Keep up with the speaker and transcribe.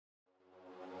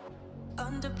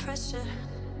under pressure.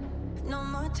 No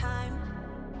more time.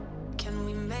 Can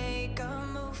we make a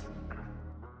move?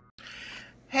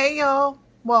 Hey y'all,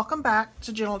 welcome back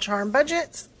to Gentle Charm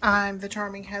Budgets. I'm the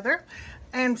Charming Heather,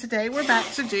 and today we're back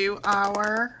to do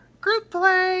our group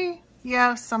play.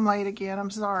 Yes, I'm late again. I'm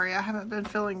sorry. I haven't been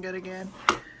feeling good again.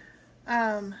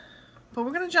 But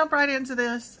we're going to jump right into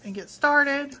this and get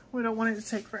started. We don't want it to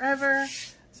take forever,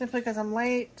 simply because I'm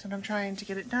late and I'm trying to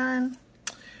get it done.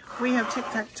 We have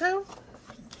tic-tac-toe.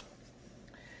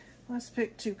 Let's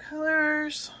pick 2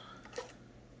 colors.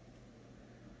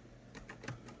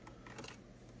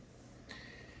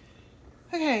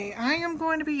 Okay, I am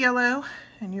going to be yellow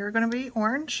and you're going to be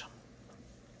orange.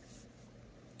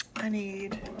 I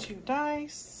need 2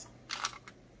 dice.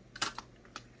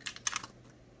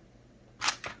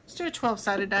 Let's do a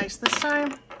 12-sided dice this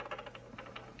time.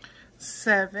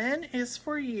 7 is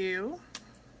for you.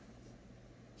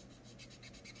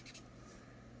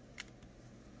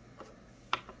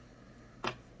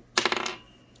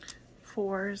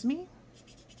 4 is me.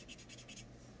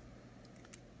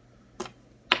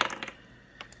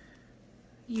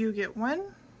 You get 1.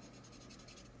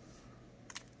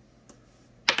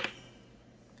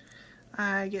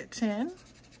 I get 10.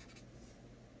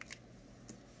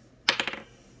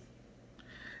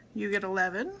 You get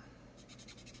 11.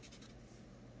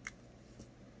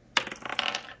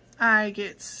 I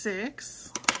get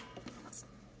 6.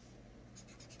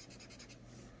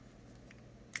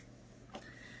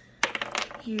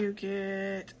 You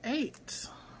get 8.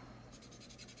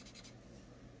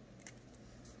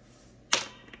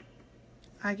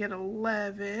 I get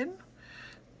 11.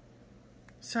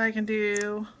 So I can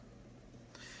do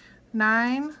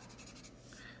 9,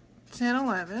 10,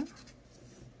 11.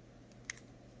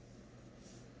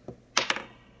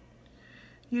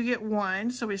 You get 1,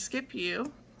 so we skip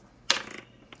you.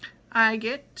 I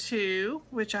get 2,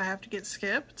 which I have to get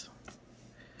skipped.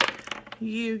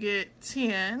 You get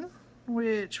 10,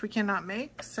 which we cannot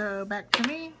make, so back to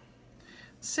me.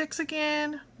 6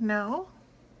 again, no.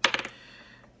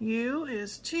 You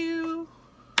is 2,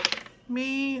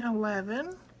 me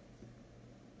 11.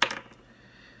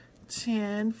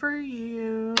 10 for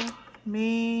you,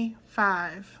 me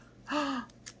 5.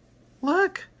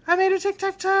 Look, I made a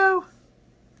tic-tac-toe.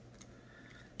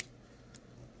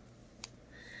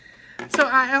 So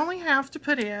I only have to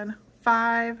put in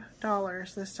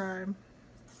 $5 this time.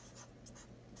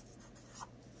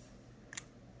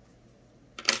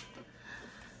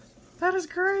 That is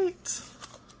great.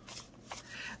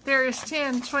 There is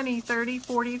 10, 20, 30,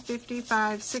 40,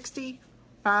 55,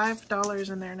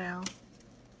 $65 in there now.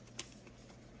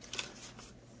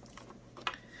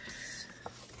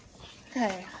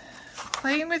 Okay,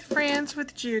 playing with friends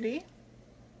with Judy.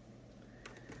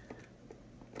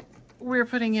 We're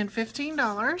putting in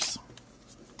 $15.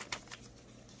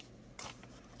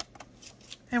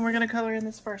 And we're going to color in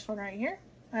this first one right here.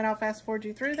 And I'll fast forward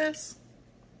you through this.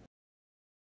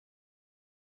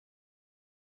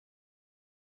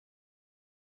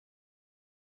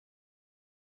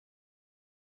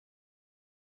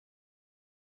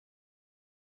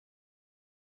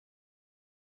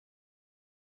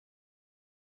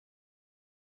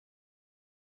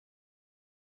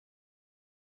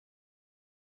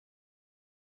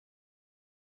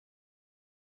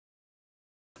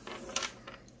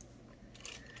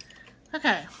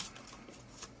 Okay,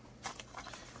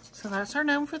 so that's our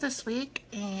gnome for this week,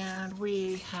 and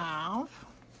we have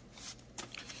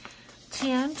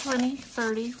 10, 20,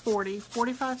 30, 40,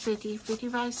 45, 50,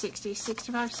 55, 60,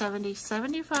 65, 70,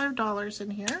 $75 in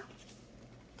here.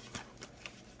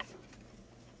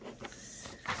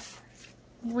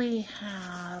 We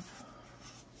have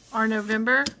our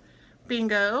November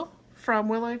bingo from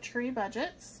Willow Tree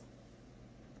Budgets.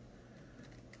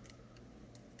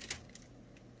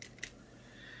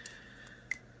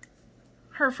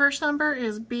 Her first number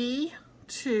is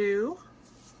B2.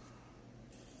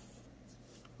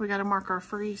 We got to mark our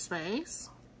free space.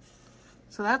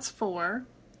 So that's 4.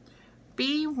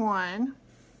 B1.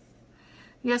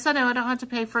 Yes, I know I don't have to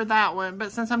pay for that one,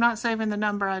 but since I'm not saving the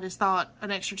number, I just thought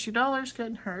an extra $2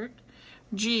 couldn't hurt.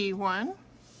 G1.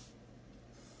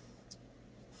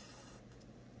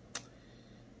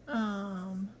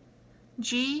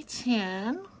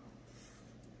 G10.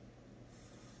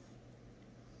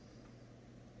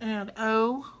 And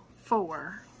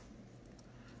 04.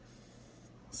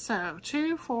 So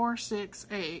 2, 4, 6,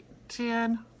 8,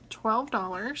 10,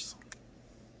 $12.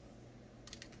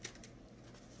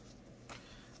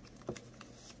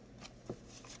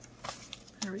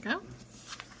 There we go.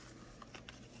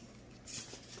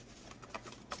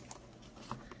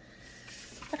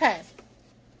 Okay.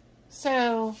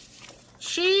 So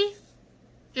she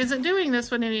isn't doing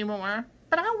this one anymore,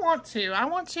 but I want to. I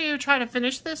want to try to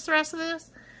finish the rest of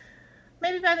this,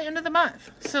 maybe by the end of the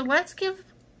month. So let's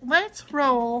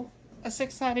roll a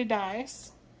 6-sided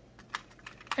dice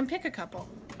and pick a couple.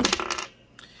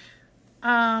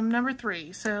 Number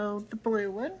 3, so the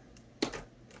blue one.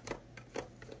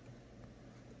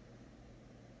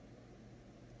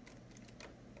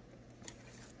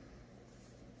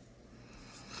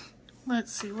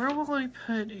 Let's see, where will we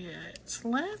put it?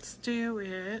 Let's do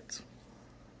it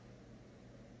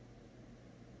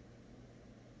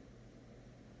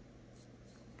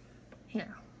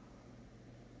here.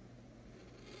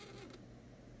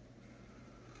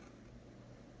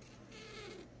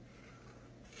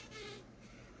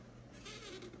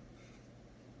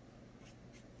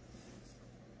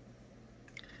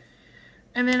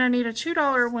 And then I need a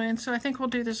 $2 one, so I think we'll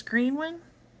do this green one.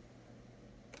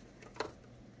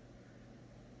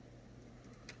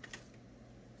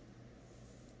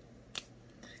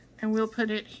 And we'll put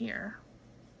it here.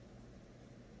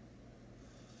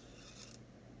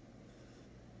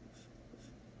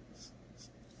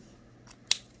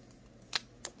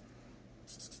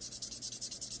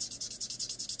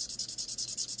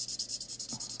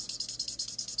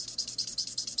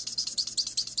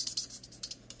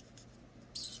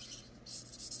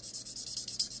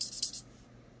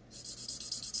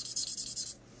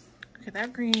 Okay,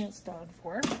 that green is done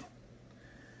for.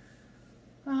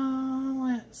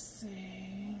 Let's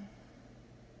see.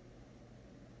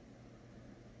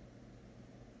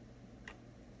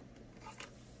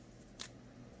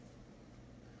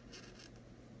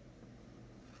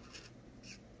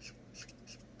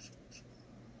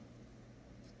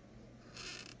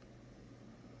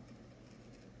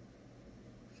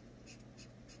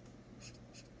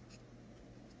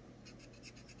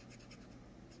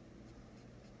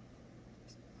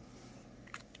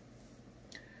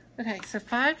 Okay, so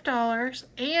 $5,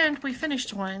 and we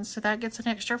finished one, so that gets an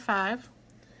extra 5.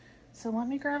 So let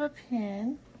me grab a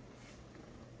pen.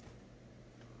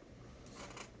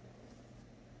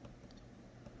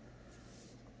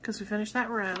 Because we finished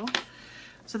that row.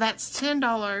 So that's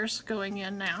 $10 going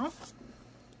in now.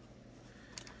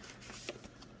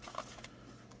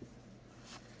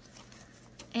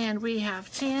 And we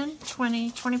have 10,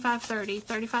 20, 25, 30,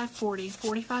 35, 40,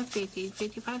 45, 50,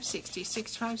 55, 60,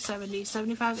 65, 70,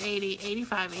 75, 80,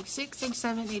 85, 86,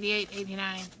 87, 88,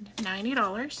 89,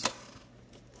 $90.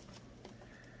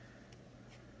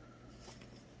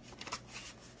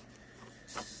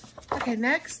 Okay,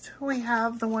 next we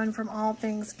have the one from All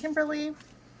Things Kimberly.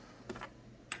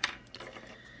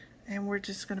 And we're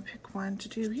just going to pick one to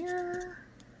do here.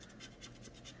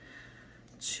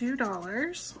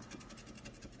 $2.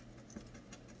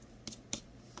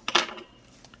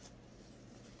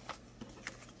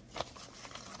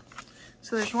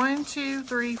 So there's $1, $2,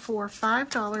 $3, $4,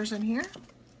 $5 in here.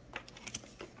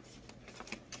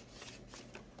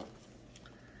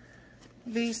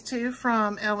 These two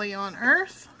from Ellie on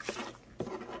Earth.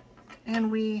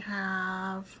 And we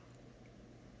have,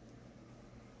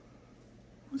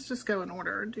 let's just go in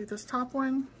order. Do this top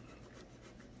one.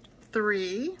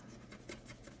 3.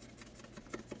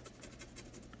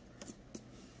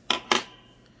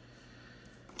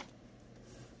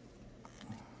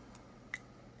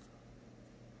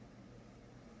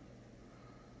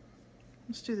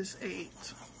 Let's do this 8.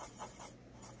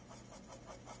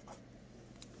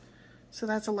 So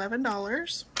that's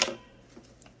 $11.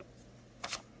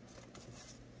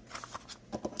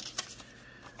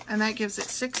 And that gives it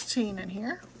 16 in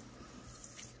here.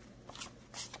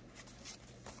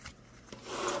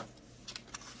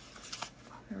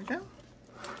 There we go.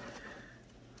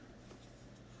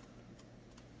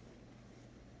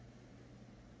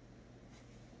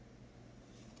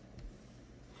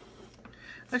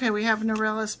 Okay, we have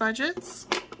Norella's budgets,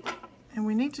 and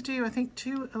we need to do, I think,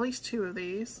 at least two of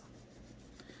these.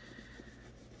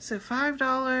 So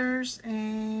 $5,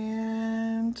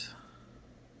 and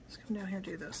let's come down here and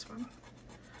do this one.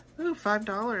 Ooh, $5,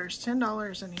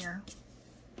 $10 in here.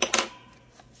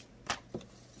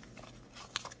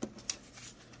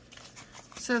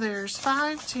 So there's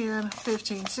 5, 10,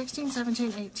 15, 16,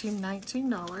 17, 18,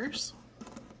 $19.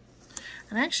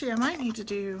 And actually, I might need to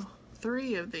do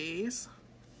 3 of these.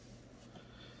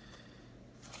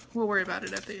 We'll worry about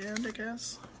it at the end, I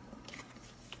guess.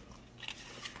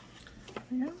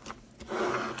 Yeah.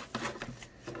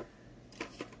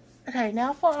 Okay,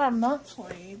 now for our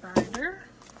monthly binder.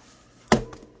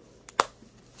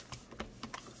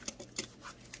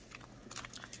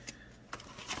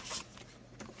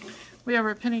 We have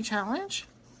our penny challenge,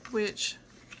 which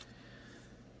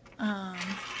I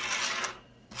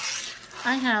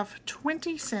have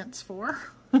 20 cents for.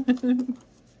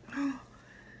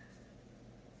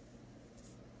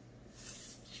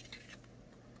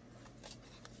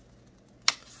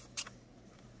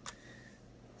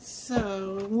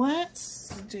 So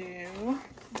let's do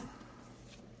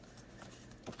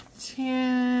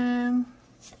 10,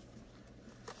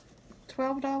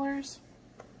 $12.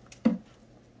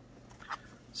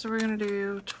 So we're going to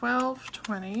do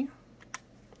 12.20.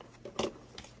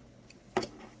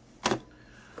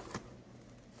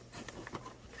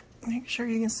 Make sure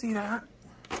you can see that.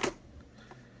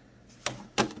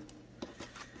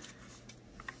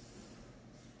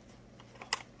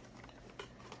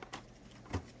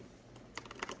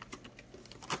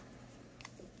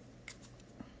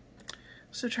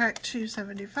 Subtract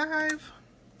 275.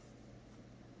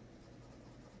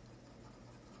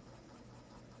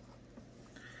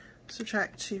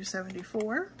 Subtract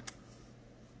 274.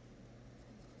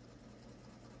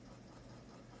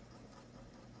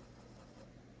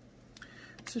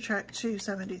 Subtract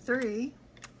 273.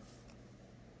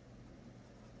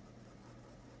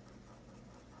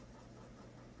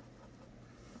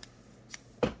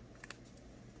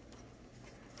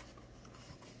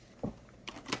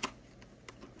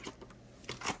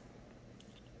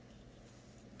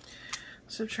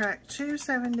 Subtract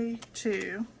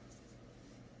 272.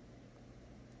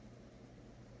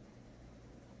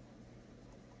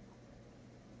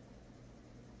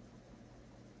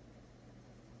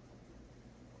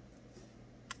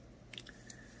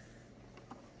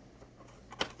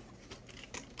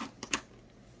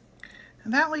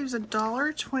 And that leaves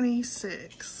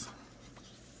 $1.26.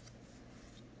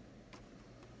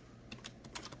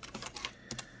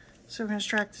 So we're going to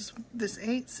subtract this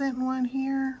 8-cent one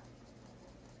here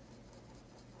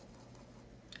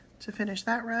to finish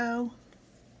that row.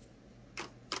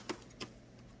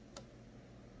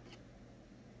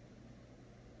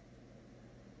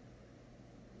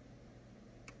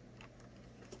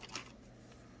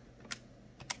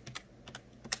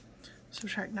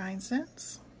 Subtract 9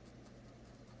 cents.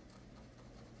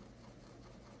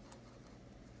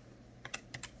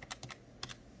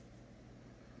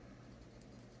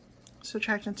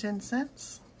 Subtracting 10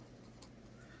 cents.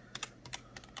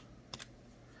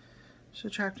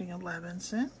 Subtracting 11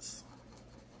 cents.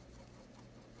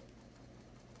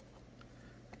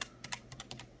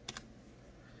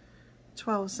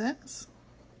 $0.12.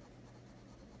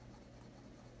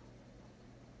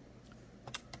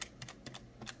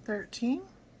 $13.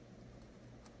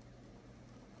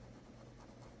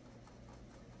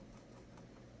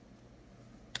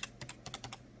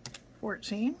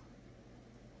 $14.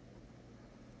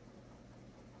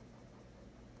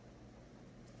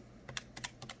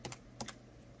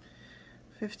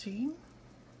 $15.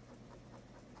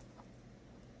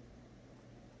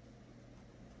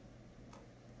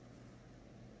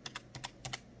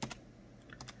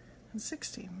 And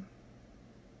 $16.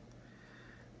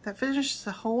 That finishes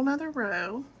a whole nother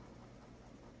row.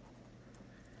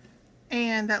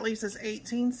 And that leaves us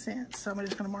 18 cents. So I'm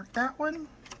just going to mark that one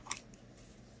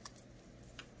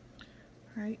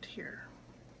right here.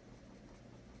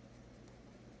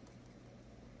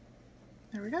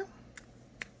 There we go.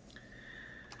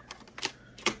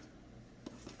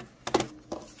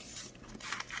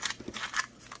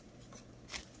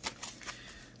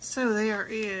 So there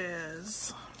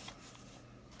is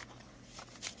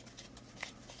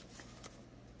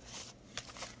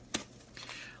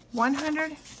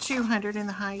 $100, $200 in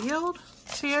the high yield,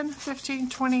 10, 15,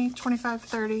 20, 25,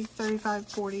 30, 35,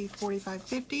 40, 45,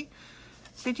 50,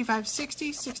 55,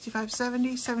 60, 65,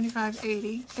 70, 75,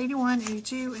 80, 81,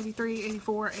 82, 83,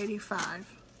 84,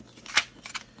 85.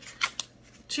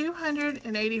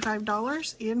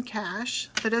 $285 in cash.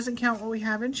 That doesn't count what we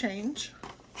have in change.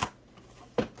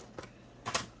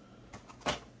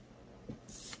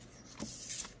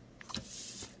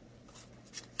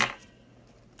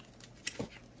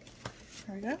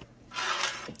 There we go.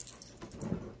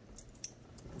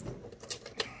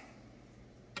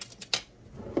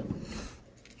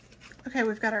 Okay,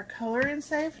 we've got our color and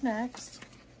save next.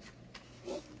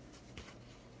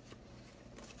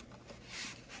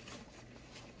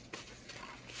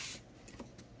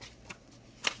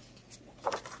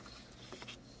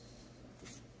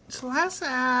 So let's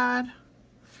add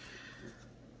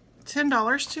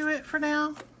 $10 to it for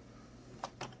now.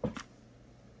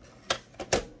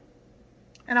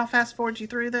 And I'll fast forward you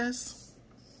through this.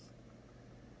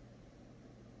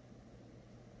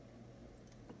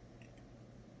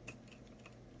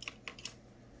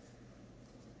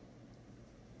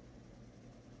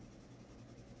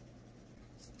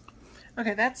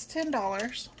 Okay, that's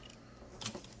 $10.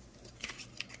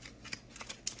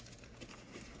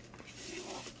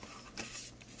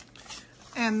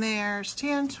 And there's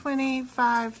 $10, $25,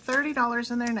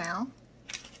 $30 in there now.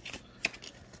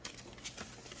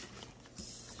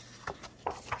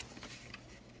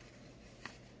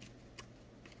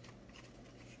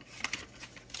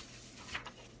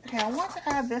 Okay, I want to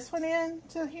add this one in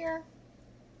to here.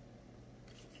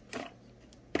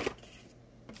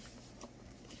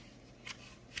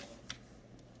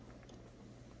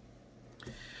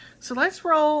 So let's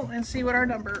roll and see what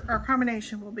our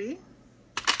combination will be.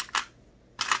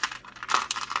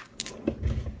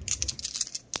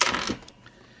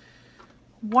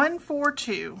 One, 4,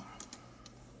 2.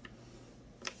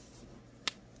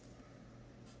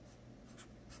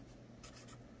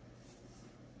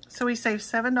 So we saved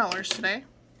 $7 today.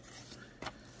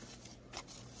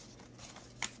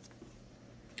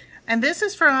 And this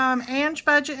is from Ange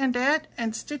Budget and Debt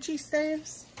and Stitchy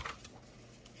Saves.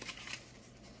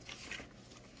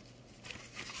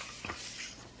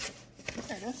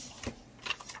 There it is.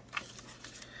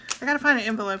 I gotta find an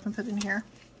envelope and put it in here.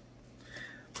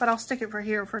 But I'll stick it for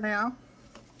here for now.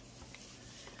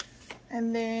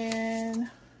 And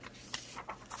then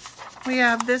we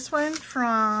have this one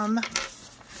from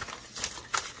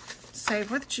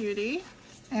Save with Judy,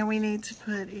 and we need to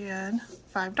put in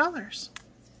 $5.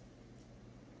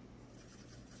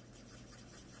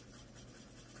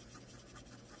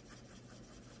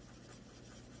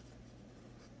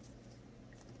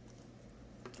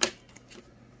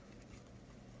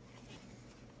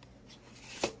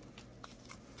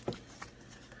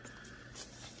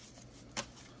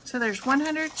 So there's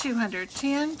 100, 200,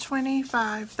 10,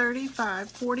 25, 35,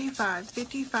 45,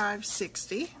 55,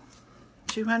 60,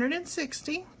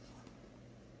 260.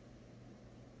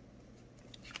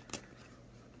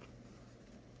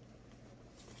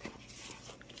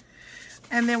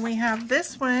 And then we have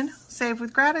this one, Save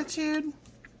with Gratitude.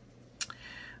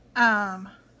 I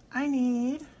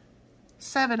need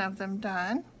 7 of them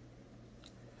done.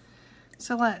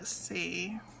 So let's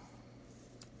see.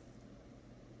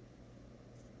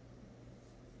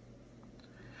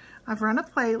 I've run a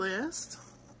playlist.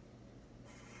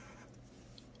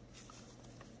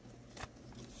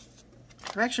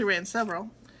 I've actually ran several.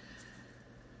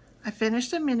 I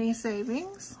finished a mini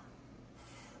savings.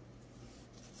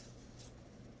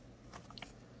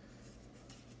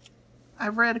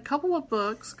 I've read a couple of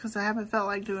books because I haven't felt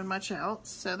like doing much else.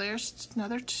 So there's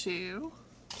another 2.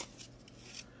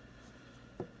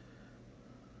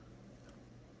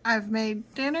 I've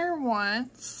made dinner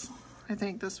once, I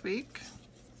think this week.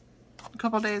 A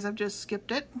couple of days I've just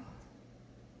skipped it.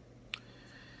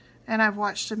 And I've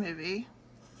watched a movie.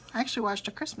 I actually watched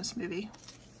a Christmas movie.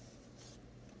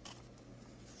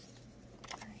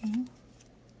 3.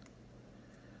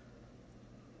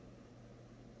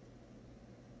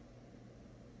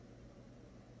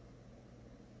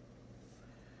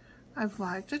 I've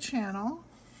liked a channel.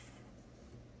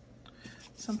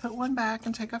 So I'm put 1 back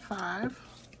and take a 5.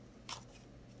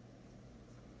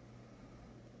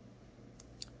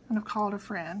 And I've called a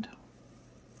friend.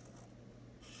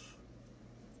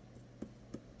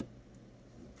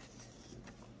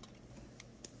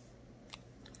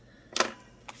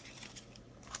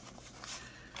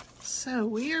 So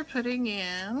we are putting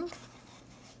in,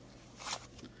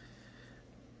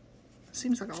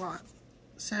 seems like a lot.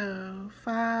 So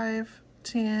 5,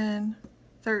 10,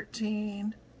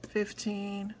 13,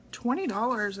 15,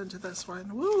 $20 into this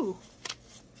one. Woo!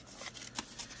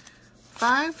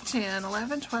 5, 10,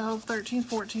 11, 12, 13,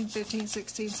 14, 15,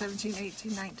 16, 17,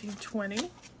 18, 19,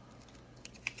 20.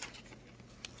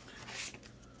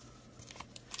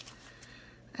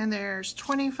 And there's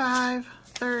 25,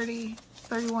 30,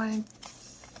 31,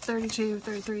 32,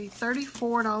 33,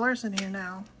 $34 in here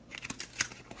now.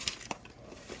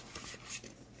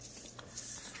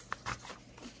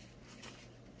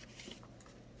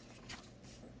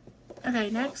 Okay,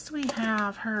 next we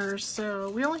have hers. So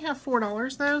we only have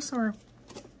 $4 though, so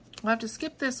we'll have to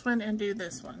skip this one and do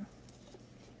this one.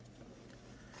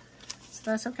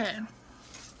 So that's okay.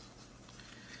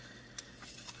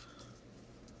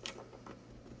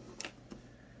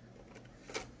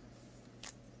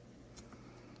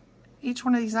 Each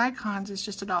one of these icons is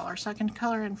just $1, so I can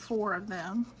color in 4 of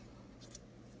them.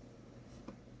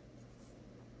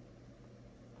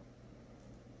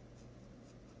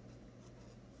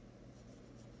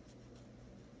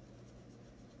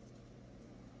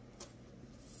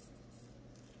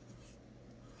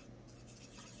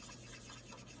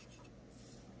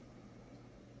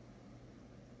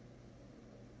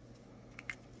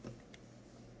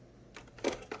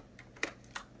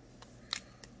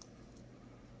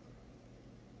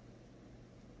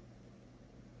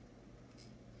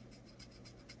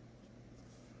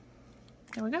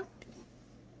 There we go.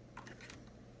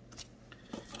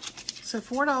 So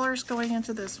 $4 going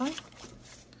into this one.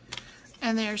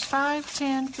 And there's $5,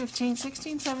 $10, $15,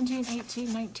 $16, $17, $18,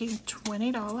 $19,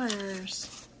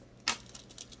 $20.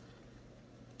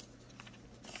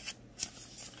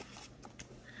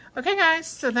 Okay, guys,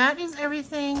 so that is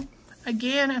everything.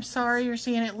 Again, I'm sorry you're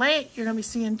seeing it late. You're going to be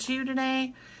seeing 2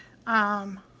 today.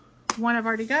 One I've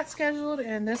already got scheduled,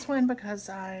 and this one because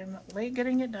I'm late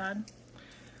getting it done.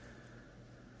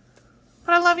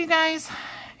 But I love you guys,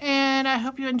 and I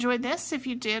hope you enjoyed this. If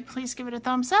you did, please give it a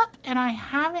thumbs up. And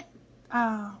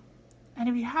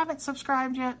if you haven't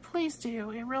subscribed yet, please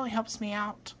do. It really helps me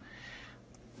out.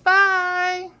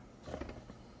 Bye.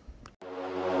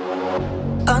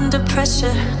 Under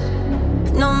pressure,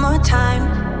 no more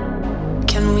time.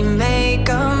 Can we make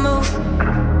a move?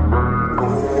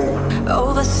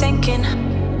 Overthinking,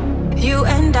 you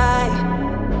and I.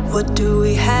 What do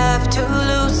we have to